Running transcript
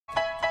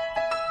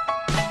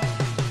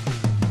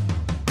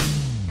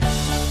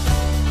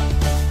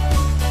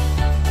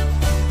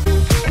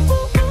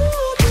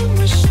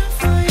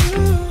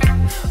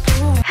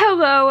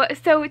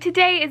So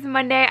today is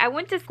Monday. I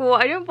went to school.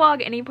 I didn't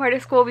vlog any part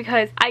of school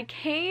because I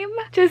came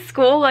to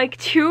school like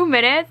 2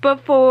 minutes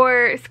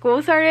before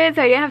school started,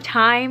 so I didn't have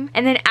time.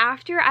 And then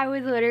after, I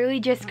was literally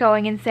just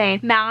going insane.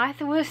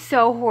 Math was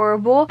so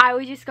horrible. I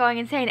was just going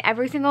insane.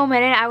 Every single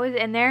minute I was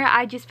in there,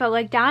 I just felt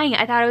like dying.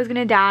 I thought I was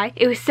gonna die.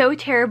 It was so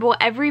terrible.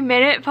 Every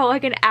minute felt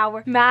like an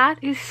hour. Math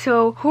is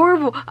so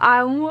horrible.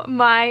 Oh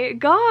my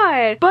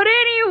god. But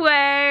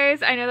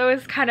anyways, I know that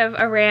was kind of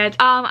a rant.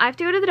 I have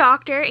to go to the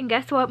doctor, and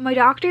guess what? My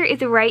doctor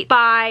is right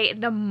by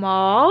the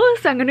mall,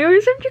 so I'm gonna go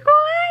get some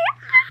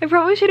Chick-fil-A. I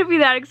probably shouldn't be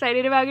that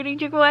excited about getting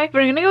Chick-fil-A,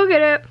 but I'm gonna go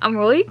get it. I'm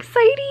really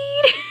excited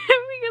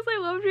because I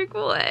love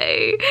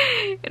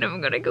Chick-fil-A, and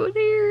I'm gonna go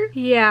there.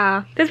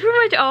 Yeah, that's pretty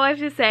much all I have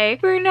to say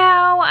for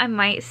now. I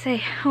might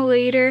say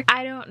later.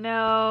 I don't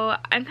know.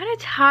 I'm kind of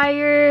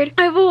tired.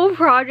 I have a whole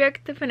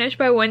project to finish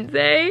by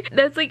Wednesday.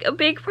 That's like a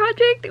big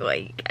project.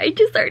 Like, I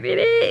just started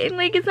it, and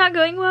like it's not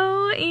going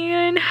well,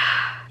 and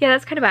yeah,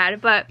 that's kind of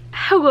bad. But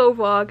hello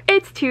vlog,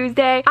 it's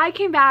Tuesday. I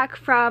came back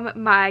from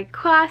my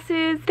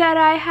classes that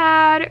I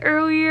had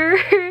earlier.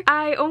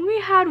 I only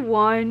had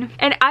one,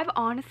 and I'm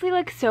honestly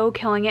like so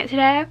killing it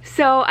today.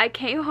 So I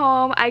came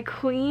home, I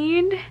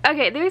cleaned.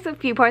 Okay, there's a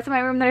few parts of my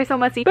room that are so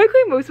messy, but I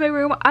cleaned most of my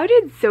room. I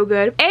did so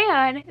good.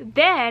 And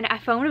then I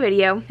filmed a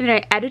video, and then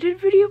I edited a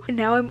video, and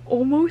now I'm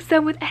almost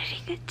done with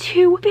editing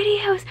 2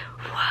 videos.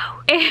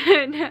 Whoa.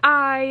 And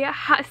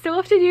I still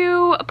have to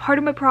do a part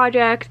of my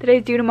project that I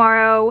do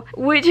tomorrow,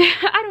 which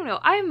I don't know.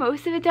 I have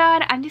most of it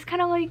done. I'm just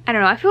kind of like, I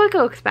don't know. I feel like it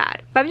looks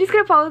bad, but I'm just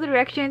gonna follow the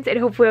directions and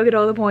hopefully I'll get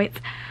all the points.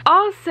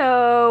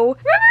 Also,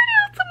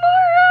 Riverdale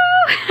tomorrow.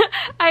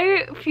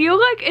 I feel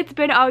like it's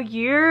been a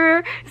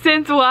year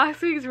since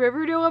last week's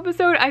Riverdale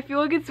episode. I feel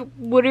like it's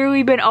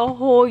literally been a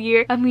whole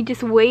year of me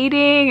just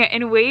waiting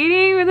and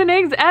waiting for the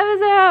next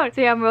episode.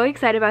 So yeah, I'm really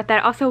excited about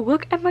that. Also,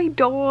 look at my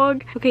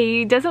dog. Okay,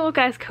 he doesn't look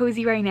as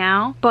cozy right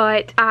now,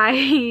 but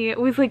I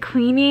was like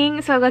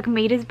cleaning, so I like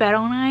made his bed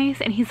all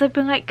nice, and he's like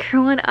been like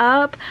curling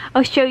up.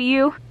 I'll show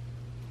you.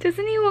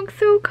 Doesn't he look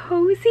so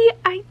cozy?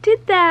 I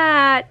did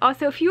that.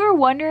 Also, if you are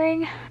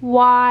wondering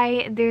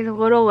why there's a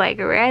little like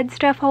red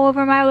stuff all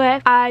over my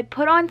lip, I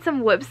put on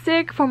some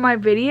lipstick for my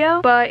video,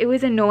 but it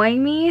was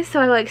annoying me, so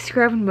I like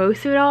scrubbed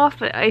most of it off,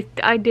 but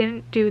I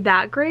didn't do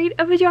that great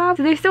of a job.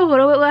 So there's still a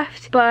little bit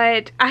left,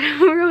 but I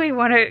don't really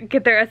want to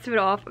get the rest of it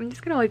off. I'm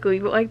just gonna like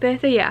leave it like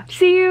this. So yeah,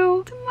 see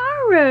you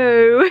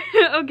tomorrow.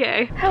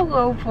 Okay.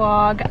 Hello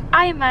vlog.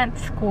 I'm at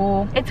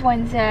school. It's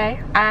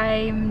Wednesday.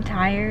 I'm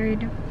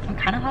tired. I'm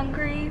kind of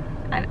hungry.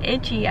 I'm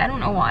itchy. I don't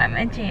know why I'm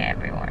itchy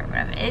everywhere, but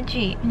I'm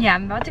itchy. Yeah,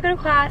 I'm about to go to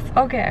class.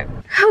 Okay.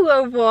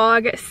 Hello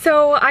vlog.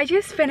 So I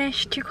just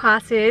finished 2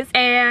 classes,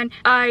 and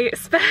I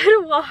sped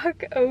a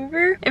walk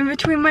over in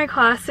between my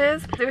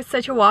classes. There was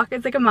such a walk.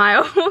 It's like a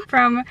mile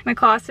from my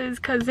classes,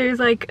 because there's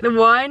like, the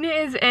one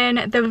is in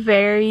the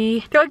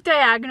they're like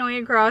diagonally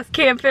across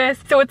campus.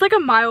 So it's like a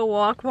mile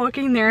walk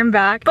walking there and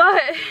back.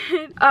 But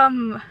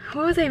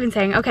what was I even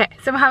saying? Okay,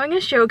 so I'm having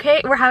a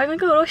showcase. We're having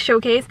like a little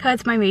showcase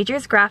because my major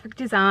is graphic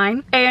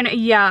design. And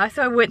yeah,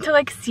 so I went to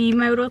like see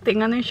my little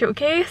thing on the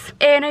showcase,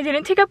 and I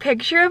didn't take a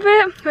picture of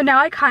it, but now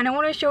I kind of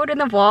want to show it in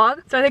the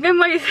vlog. So I think I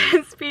might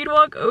speed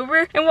walk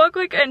over and walk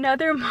like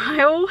another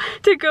mile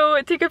to go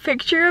take a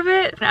picture of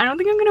it. I don't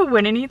think I'm gonna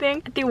win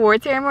anything at the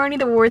award ceremony.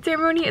 The award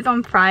ceremony is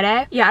on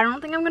Friday. Yeah, I don't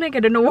think I'm gonna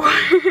get an award,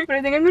 but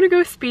I think I'm gonna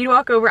go speed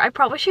walk over. I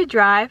probably should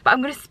drive, but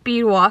I'm gonna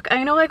speed walk. I'm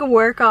gonna like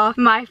work off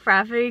my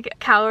traffic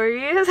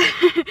calories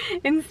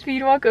and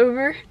speed walk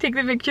over, take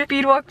the picture,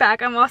 speed walk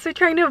back. I'm also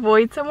trying to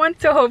avoid someone,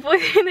 so hopefully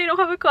they don't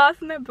have a class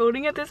in that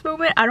building at this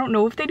moment. I don't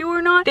know if they do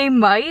or not. They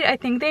might. I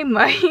think they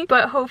might,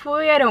 but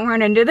hopefully I don't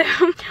run into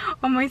them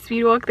on my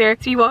speed walk there.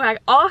 Speed walk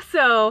back.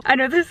 Also, I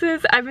know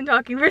I've been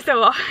talking for so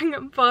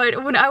long,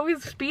 but when I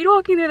was speed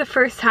walking there the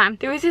first time,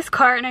 there was this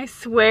car, and I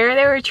swear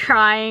they were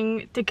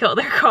trying to kill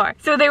their car.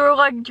 So they were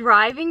like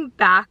driving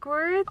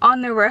backwards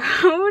on the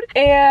road,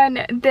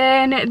 and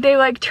then they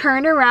like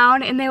turned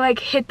around and they like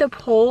hit the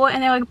pole,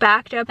 and they like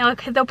backed up and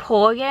like hit the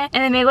pole again,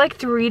 and they made like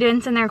 3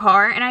 dents in their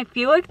car, and I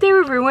feel like they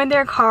ruined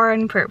their car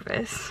on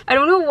purpose. I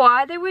don't know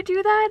why they would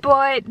do that,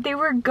 but they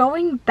were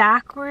going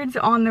backwards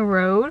on the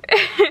road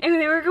and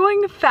they were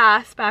going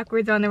fast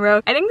backwards on the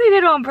road. I think they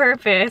did it on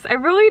purpose. I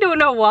really don't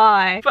know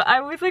why, but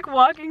I was like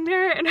walking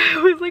there, and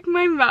I was like,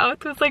 my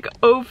mouth was like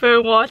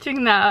open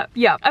watching that.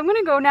 Yeah, I'm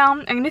gonna go now.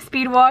 I'm gonna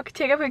speed walk,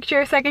 take a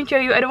picture so I can show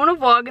you. I don't want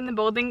to vlog in the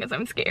building because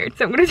I'm scared,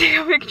 so I'm gonna take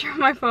a picture of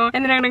my phone,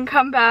 and then I'm gonna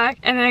come back,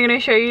 and then I'm gonna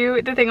show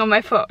you the thing on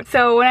my phone.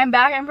 So when I'm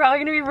back, I'm probably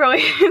gonna be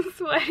really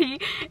sweaty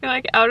and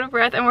like out of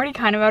breath. I'm already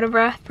kind of out of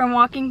breath from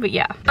walking, but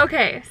yeah.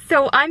 Okay,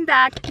 so I'm back.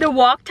 back. The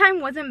walk time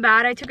wasn't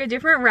bad. I took a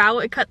different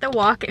route. It cut the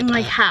walk in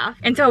like half,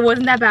 and so it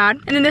wasn't that bad.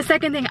 And then the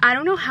second thing, I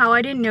don't know how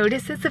I didn't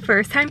notice this the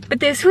first time, but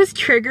this was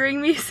triggering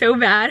me so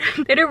bad.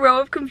 They had a row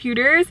of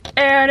computers,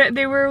 and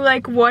they were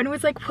like, one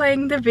was like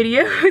playing the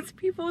videos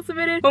people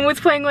submitted, one was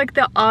playing like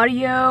the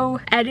audio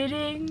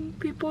editing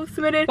people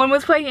submitted, one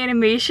was playing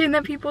animation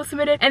that people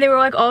submitted, and they were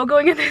like all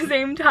going at the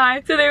same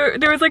time. So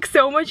there was like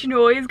so much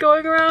noise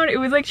going around. It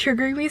was like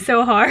triggering me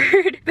so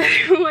hard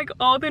that like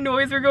all the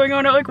noise were going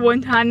on at like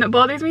one time. That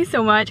bothers me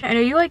so much. I know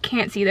you like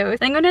can't see those.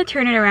 I'm gonna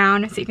turn it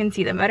around so you can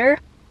see them better.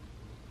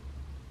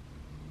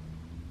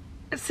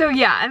 So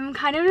yeah, I'm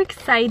kind of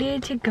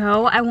excited to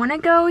go. I want to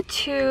go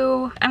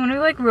to, I'm gonna be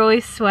like really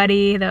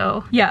sweaty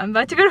though. Yeah, I'm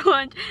about to go to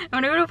lunch.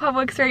 I'm gonna go to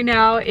Publix right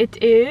now.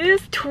 It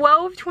is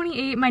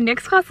 12:28. My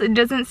next class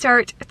doesn't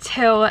start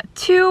till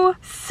 2,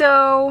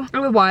 so I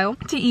have a while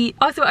to eat.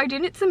 Also, I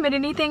didn't submit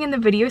anything in the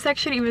video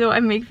section, even though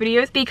I make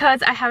videos,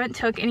 because I haven't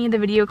took any of the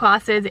video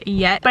classes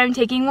yet, but I'm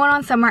taking one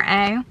on summer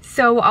A,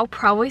 so I'll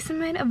probably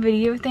submit a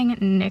video thing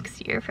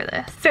next year for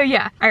this. So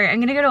yeah, all right, I'm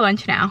gonna go to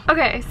lunch now.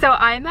 Okay, so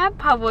I'm at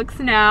Publix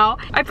now.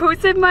 I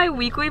posted my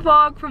weekly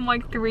vlog from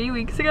like 3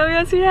 weeks ago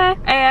yesterday,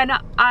 and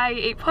I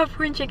ate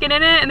popcorn chicken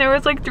in it, and there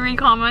was like 3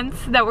 comments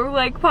that were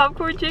like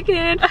popcorn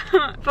chicken.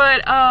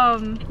 But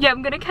yeah,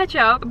 I'm gonna catch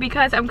up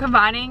because I'm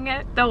combining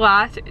the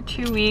last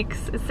 2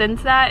 weeks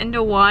since that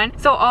into one,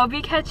 so I'll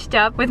be catched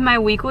up with my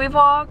weekly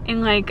vlog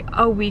in like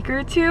a week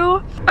or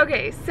 2.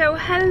 Okay, so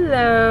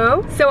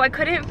hello. So I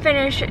couldn't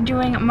finish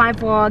doing my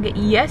vlog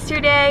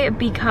yesterday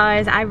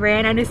because I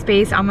ran out of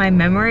space on my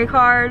memory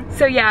card.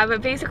 So yeah,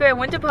 but basically I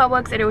went to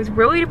Publix, and it was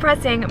really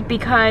depressing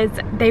because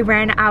they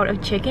ran out of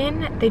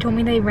chicken. They told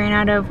me they ran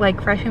out of like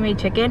freshly made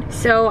chicken,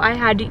 so I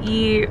had to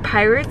eat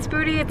Pirate's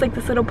Booty. It's like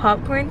this little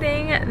popcorn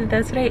thing.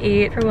 That's what I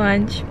ate for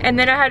lunch, and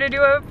then I had to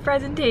do a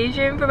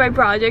presentation for my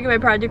project, and my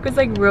project was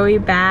like really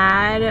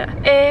bad.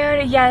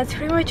 And yeah, that's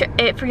pretty much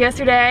it for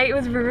yesterday. It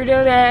was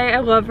Riverdale Day. I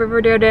love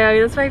Riverdale Day.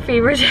 That's my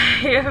favorite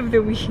day of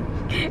the week.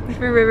 It's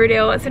for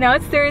Riverdale. So now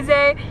it's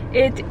Thursday.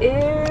 It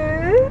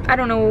is, I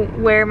don't know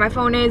where my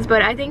phone is,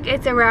 but I think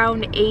it's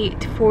around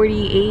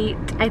 8:48.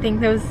 I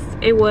think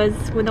it was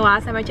when the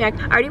last time I checked.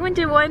 I already went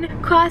to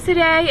one class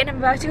today, and I'm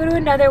about to go to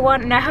another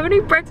one, and I haven't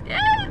eaten breakfast.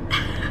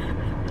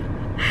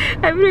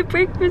 I haven't eaten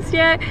breakfast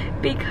yet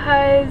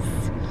because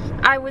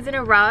I was in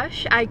a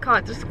rush. I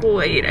got to school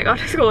late. I got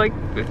to school like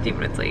 15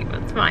 minutes late.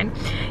 That's fine.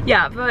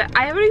 Yeah, but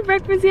I haven't eaten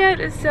breakfast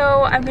yet,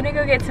 so I'm gonna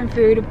go get some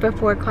food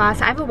before class.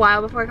 I have a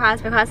while before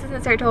class. My class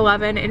doesn't start till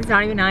 11, and it's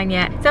not even 9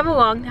 yet. So I have a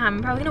long time.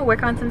 I'm probably gonna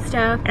work on some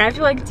stuff, and I have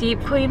to like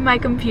deep clean my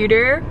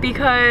computer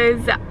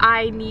because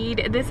I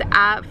need this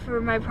app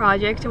for my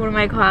project in one of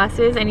my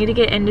classes. I need to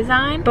get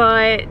InDesign,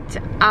 but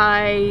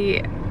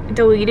I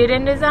deleted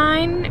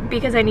InDesign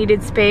because I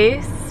needed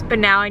space, but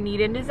now I need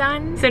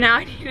InDesign, so now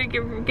I need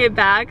to get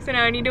back. So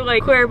now I need to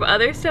like clear up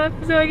other stuff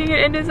so I can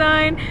get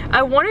InDesign.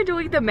 I want to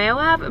delete the mail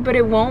app, but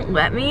it won't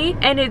let me,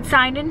 and it's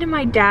signed into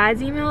my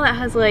dad's email that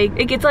has like,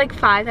 it gets like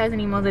 5,000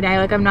 emails a day.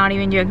 Like, I'm not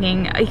even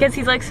joking, because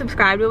he's like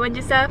subscribed to a bunch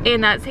of stuff,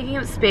 and that's taking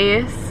up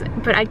space,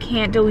 but I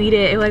can't delete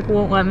it. It like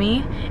won't let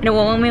me, and it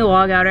won't let me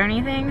log out or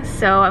anything,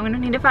 so I'm gonna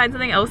need to find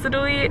something else to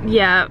delete.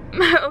 Yeah.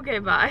 Okay,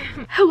 bye.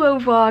 Hello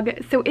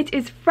vlog. So it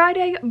is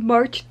Friday,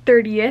 March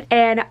 30th,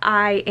 and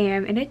I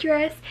am in a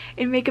dress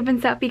and makeup and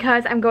stuff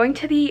because I'm going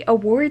to the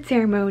award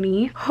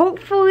ceremony.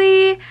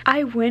 Hopefully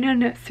I win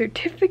on a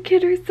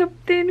certificate or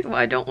something, so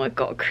I don't look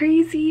all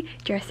crazy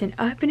dressing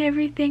up and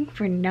everything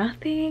for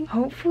nothing.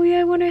 Hopefully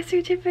I win a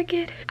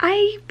certificate.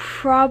 I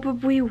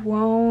probably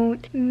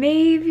won't.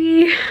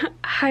 Maybe.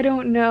 I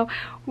don't know.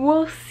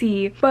 We'll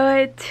see.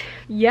 But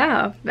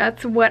yeah,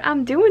 that's what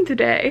I'm doing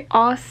today.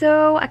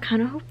 Also, I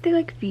kind of hope they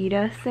like feed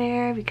us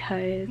there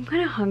because I'm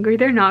kind of hungry.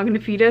 They're not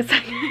gonna feed us.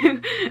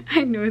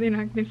 I know they're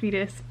not gonna feed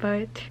us,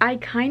 but I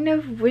kind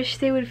of wish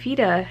they would feed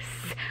us.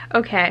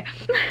 Okay.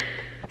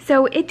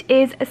 So it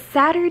is a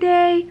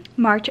Saturday,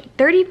 March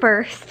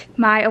 31st.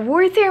 My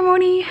award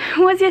ceremony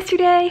was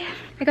yesterday.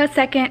 I got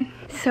second,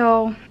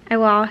 so I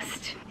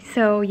lost.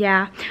 So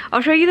yeah,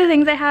 I'll show you the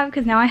things I have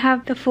because now I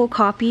have the full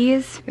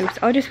copies. Oops,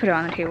 I'll just put it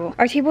on the table.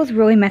 Our table is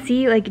really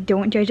messy, like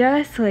don't judge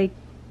us, like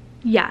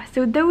yeah,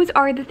 so those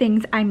are the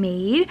things I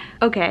made.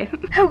 Okay.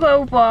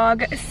 Hello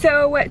vlog.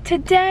 So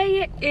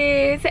today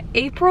is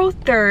April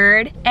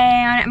 3rd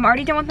and I'm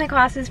already done with my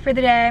classes for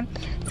the day.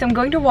 So I'm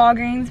going to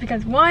Walgreens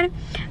because 1,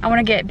 I want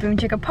to get Boom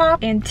Chicka Pop,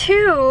 and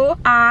 2,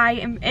 I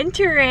am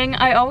entering,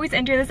 I always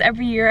enter this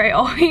every year, I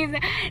always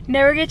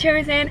never get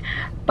chosen,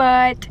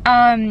 but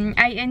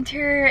I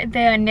enter the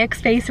NYX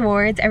Face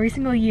Awards every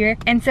single year,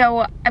 and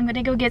so I'm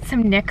gonna go get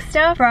some NYX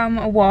stuff from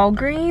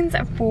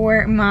Walgreens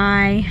for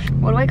my,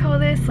 what do I call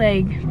this,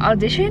 like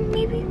audition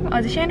maybe?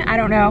 Audition? I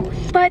don't know.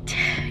 But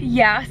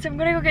yeah, so I'm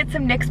gonna go get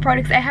some NYX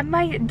products. I have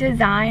my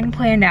design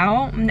planned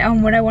out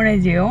on what I want to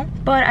do,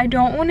 but I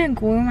don't want to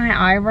glue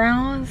my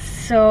eyebrows,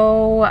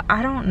 so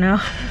I don't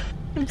know.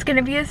 It's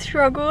gonna be a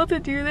struggle to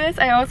do this.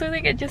 I also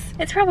think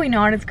it's probably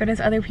not as good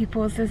as other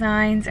people's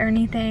designs or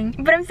anything,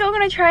 but I'm still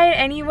gonna try it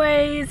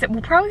anyways.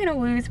 We're probably gonna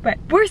lose, but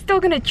we're still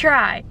gonna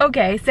try.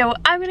 Okay, so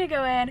I'm gonna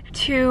go in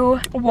to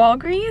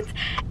Walgreens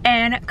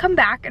and come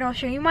back and I'll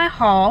show you my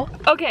haul.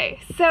 Okay,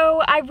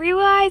 so I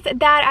realized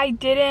that I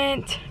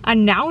didn't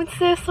announce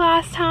this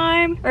last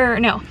time, or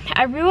no,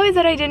 I realized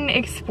that I didn't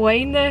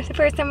explain this the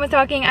first time I was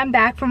talking. I'm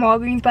back from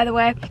Walgreens, by the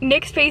way.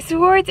 NYX Face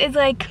Awards is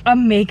like a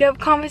makeup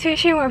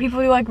competition where people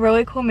do like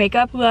really cool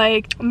makeup,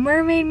 like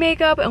mermaid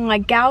makeup and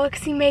like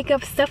galaxy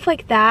makeup, stuff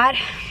like that.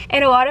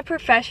 And a lot of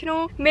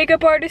professional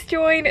makeup artists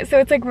joined, so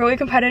it's like really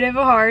competitive and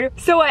hard.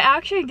 So I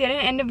actually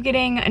didn't end up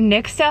getting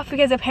NYX stuff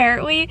because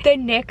apparently the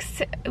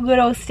NYX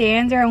little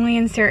stands are only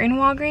in certain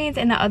Walgreens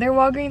and the other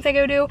Walgreens I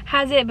go to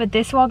has it, but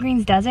this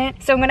Walgreens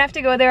doesn't. So I'm gonna have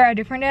to go there a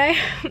different day.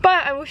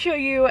 But I will show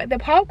you the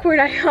popcorn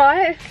I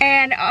got.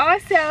 And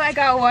also I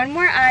got one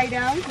more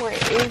item. Where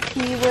is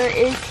he? Where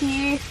is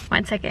he?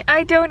 1 second.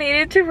 I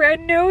donated to Red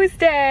Nose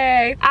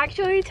Day.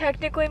 Actually,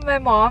 technically my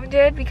mom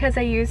did because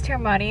I used her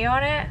money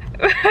on it.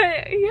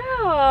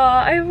 Yeah,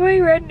 I have my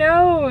red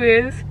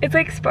nose. It's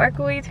like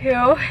sparkly too.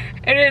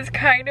 And it's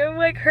kind of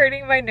like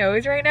hurting my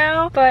nose right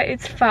now, but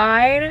it's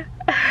fine.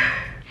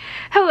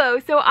 Hello,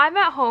 so I'm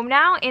at home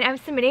now and I'm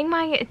submitting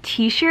my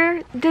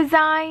t-shirt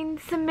design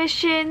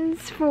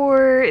submissions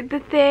for the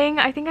thing.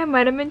 I think I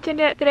might have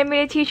mentioned it, that I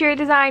made a t-shirt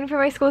design for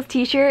my school's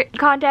t-shirt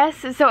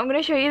contest. So I'm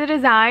gonna show you the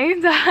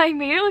designs. I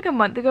made it like a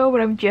month ago,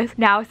 but I'm just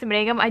now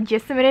submitting them. I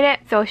just submitted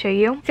it, so I'll show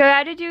you. So I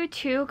had to do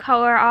 2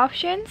 color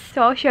options,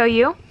 so I'll show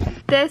you.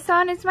 This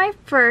one is my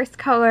first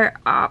color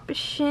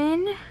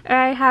option.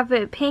 I have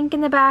it pink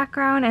in the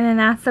background and then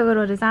that's the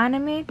little design I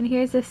made. And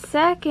here's the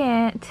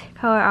second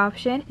color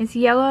option. It's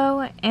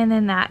yellow and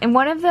then that. And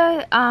one of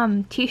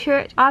the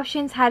t-shirt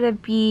options had to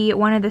be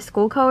one of the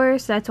school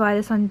colors, so that's why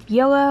this one's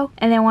yellow.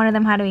 And then one of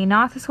them had to be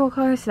not the school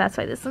color, so that's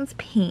why this one's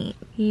pink.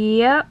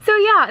 Yep. So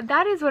yeah,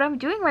 that is what I'm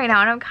doing right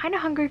now and I'm kind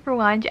of hungry for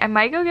lunch. I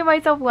might go get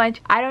myself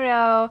lunch. I don't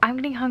know. I'm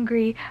getting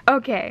hungry.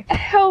 Okay.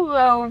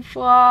 Hello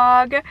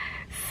vlog.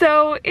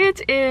 So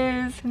it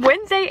is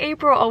Wednesday,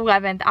 April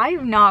 11th. I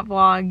have not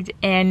vlogged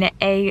in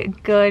a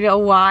good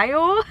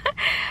while.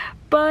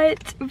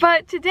 But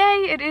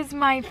today it is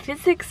my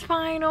physics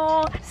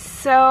final,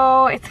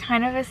 so it's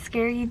kind of a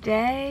scary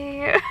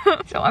day.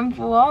 So I'm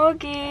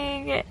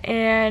vlogging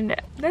and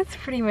that's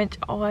pretty much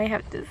all I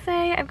have to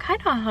say. I'm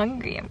kind of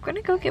hungry. I'm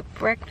gonna go get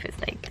breakfast,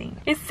 I think.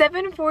 It's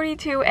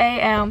 7:42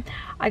 a.m.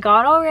 I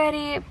got all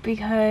ready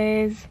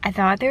because I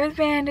thought there was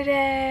band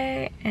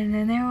today and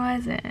then there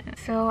wasn't.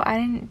 So I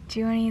didn't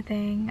do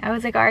anything. I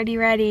was like already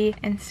ready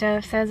and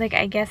stuff, so I was like,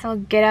 I guess I'll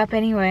get up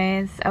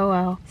anyways. Oh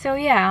well. So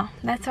yeah,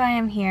 that's why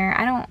I'm here.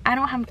 I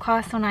don't have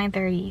class till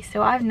 9:30,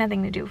 so I have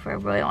nothing to do for a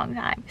really long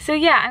time. So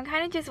yeah, I'm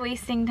kind of just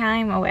wasting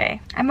time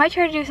away. I might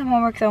try to do some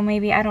homework though,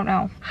 maybe, I don't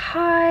know.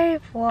 Hi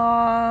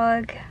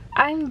vlog.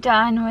 I'm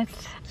done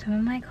with some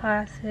of my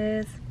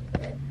classes.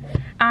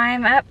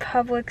 I'm at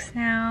Publix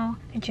now.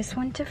 I just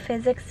went to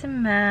physics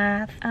and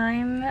math.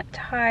 I'm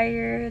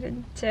tired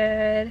and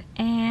dead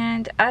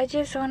and I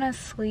just want to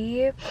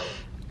sleep.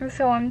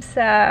 So I'm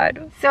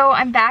sad. So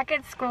I'm back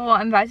at school.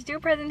 I'm about to do a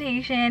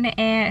presentation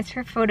and it's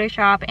for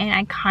Photoshop and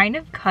I kind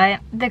of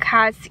cut the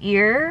cat's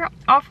ear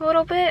off a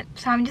little bit.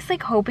 So I'm just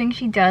like hoping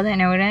she doesn't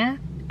notice.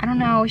 I don't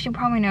know, she'll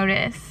probably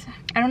notice.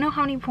 I don't know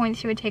how many points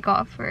she would take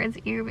off for his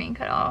ear being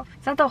cut off.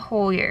 It's not the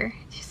whole ear,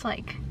 it's just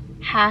like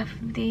half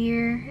of the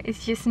ear.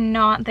 It's just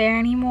not there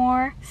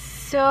anymore.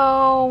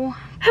 So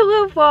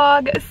hello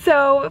vlog.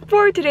 So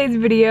for today's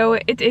video,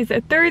 it is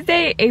a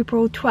Thursday,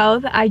 April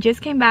 12th. I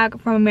just came back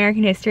from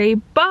American history,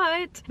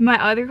 but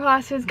my other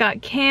classes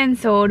got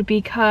canceled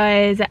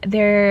because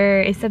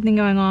there is something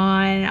going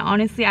on.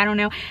 Honestly, I don't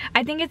know.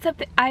 I think it's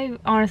something, I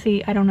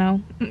don't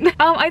know.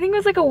 I think it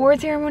was like a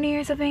award ceremony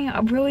or something.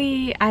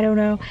 Really, I don't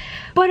know.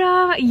 But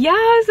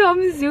yeah, so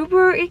I'm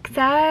super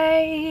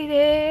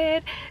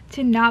excited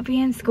to not be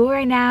in school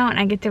right now and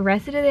I get the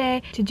rest of the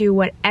day to do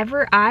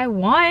whatever I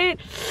want.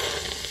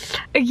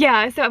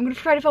 Yeah, so I'm gonna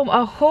try to film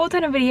a whole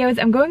ton of videos.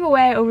 I'm going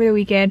away over the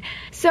weekend,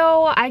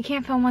 so I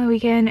can't film on the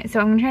weekend,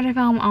 so I'm gonna try to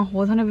film a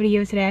whole ton of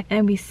videos today and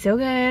it'll be so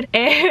good.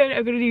 And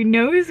I'm gonna do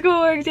no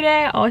schoolwork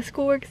today, all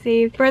schoolwork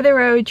saved for the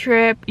road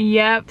trip.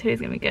 Yep,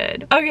 today's gonna be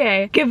good.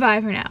 Okay,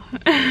 goodbye for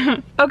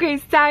now. Okay,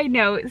 side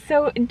note,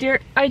 so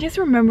I just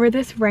remember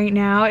this right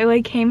now. It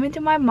like came into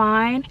my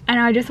mind and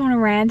I just want to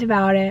rant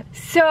about it.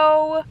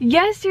 So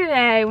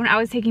yesterday when I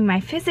was taking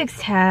my physics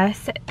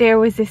test, there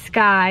was this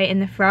guy in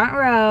the front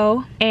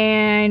row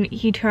and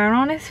he turned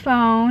on his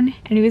phone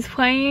and he was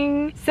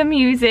playing some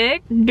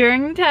music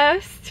during the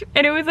test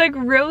and it was like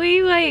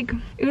really like,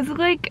 it was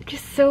like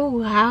just so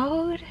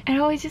loud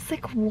and I was just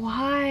like,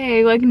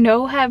 why? Like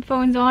no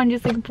headphones on,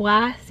 just like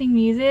blasting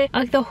music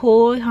like the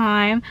whole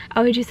time.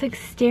 I was just like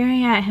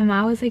staring at him.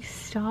 I was like,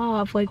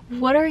 stop, like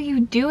what are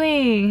you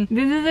doing?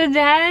 This is a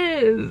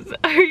test.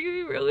 Are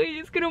you really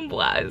just gonna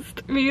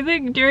blast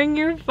music during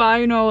your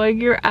final, like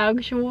your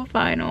actual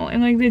final,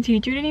 and like the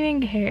teacher didn't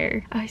even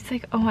care. I was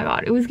like, oh my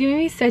god, it was giving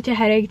me such a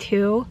headache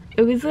too.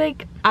 It was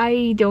like,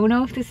 I don't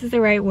know if this is the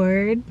right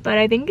word, but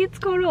I think it's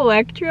called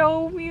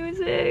electro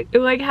music. It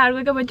like had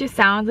like a bunch of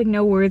sounds, like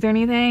no words or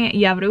anything.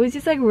 Yeah, but it was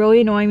just like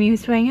really annoying me. He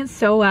was playing it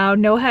so loud,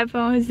 no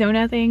headphones, no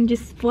nothing,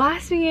 just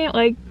blasting it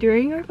like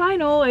during your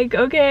final. Like,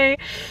 okay,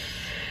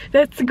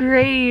 that's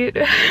great.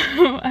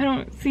 I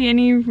don't see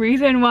any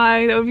reason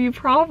why that would be a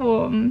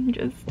problem.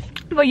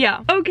 But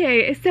yeah.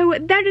 Okay, so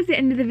that is the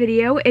end of the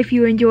video. If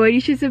you enjoyed,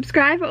 you should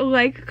subscribe,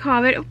 like,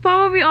 comment,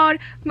 follow me on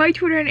my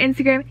Twitter and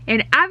Instagram,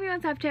 and add me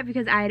on Snapchat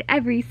because I had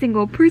every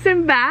single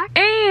person back.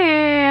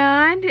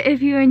 And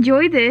if you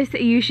enjoyed this,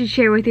 you should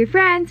share with your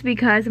friends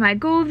because my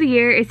goal of the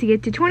year is to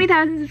get to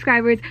 20,000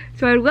 subscribers.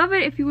 So I'd love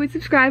it if you would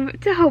subscribe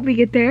to help me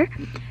get there.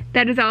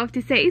 That is all I have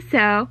to say,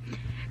 so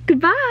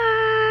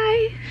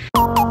goodbye.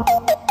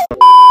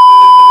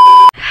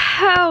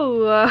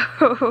 Hello.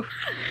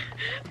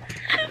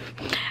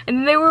 And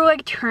then they were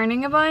like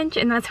turning a bunch,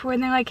 and that's when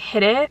they like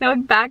hit it. They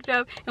like backed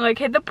up and like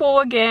hit the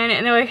pole again,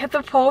 and they like hit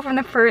the pole from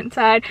the front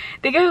side.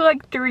 They got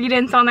like 3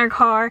 dents on their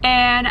car,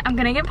 and I'm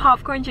gonna get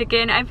popcorn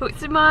chicken. I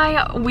posted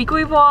my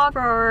weekly vlog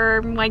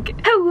for like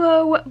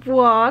hello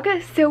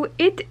vlog. So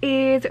it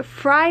is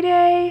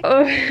Friday.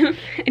 Oh,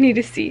 I need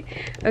to see.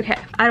 Okay,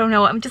 I don't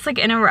know. I'm just like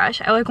in a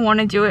rush. I like want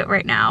to do it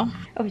right now.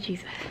 Oh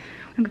Jesus,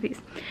 I'm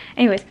confused.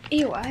 Anyways,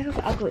 ew, I look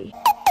ugly.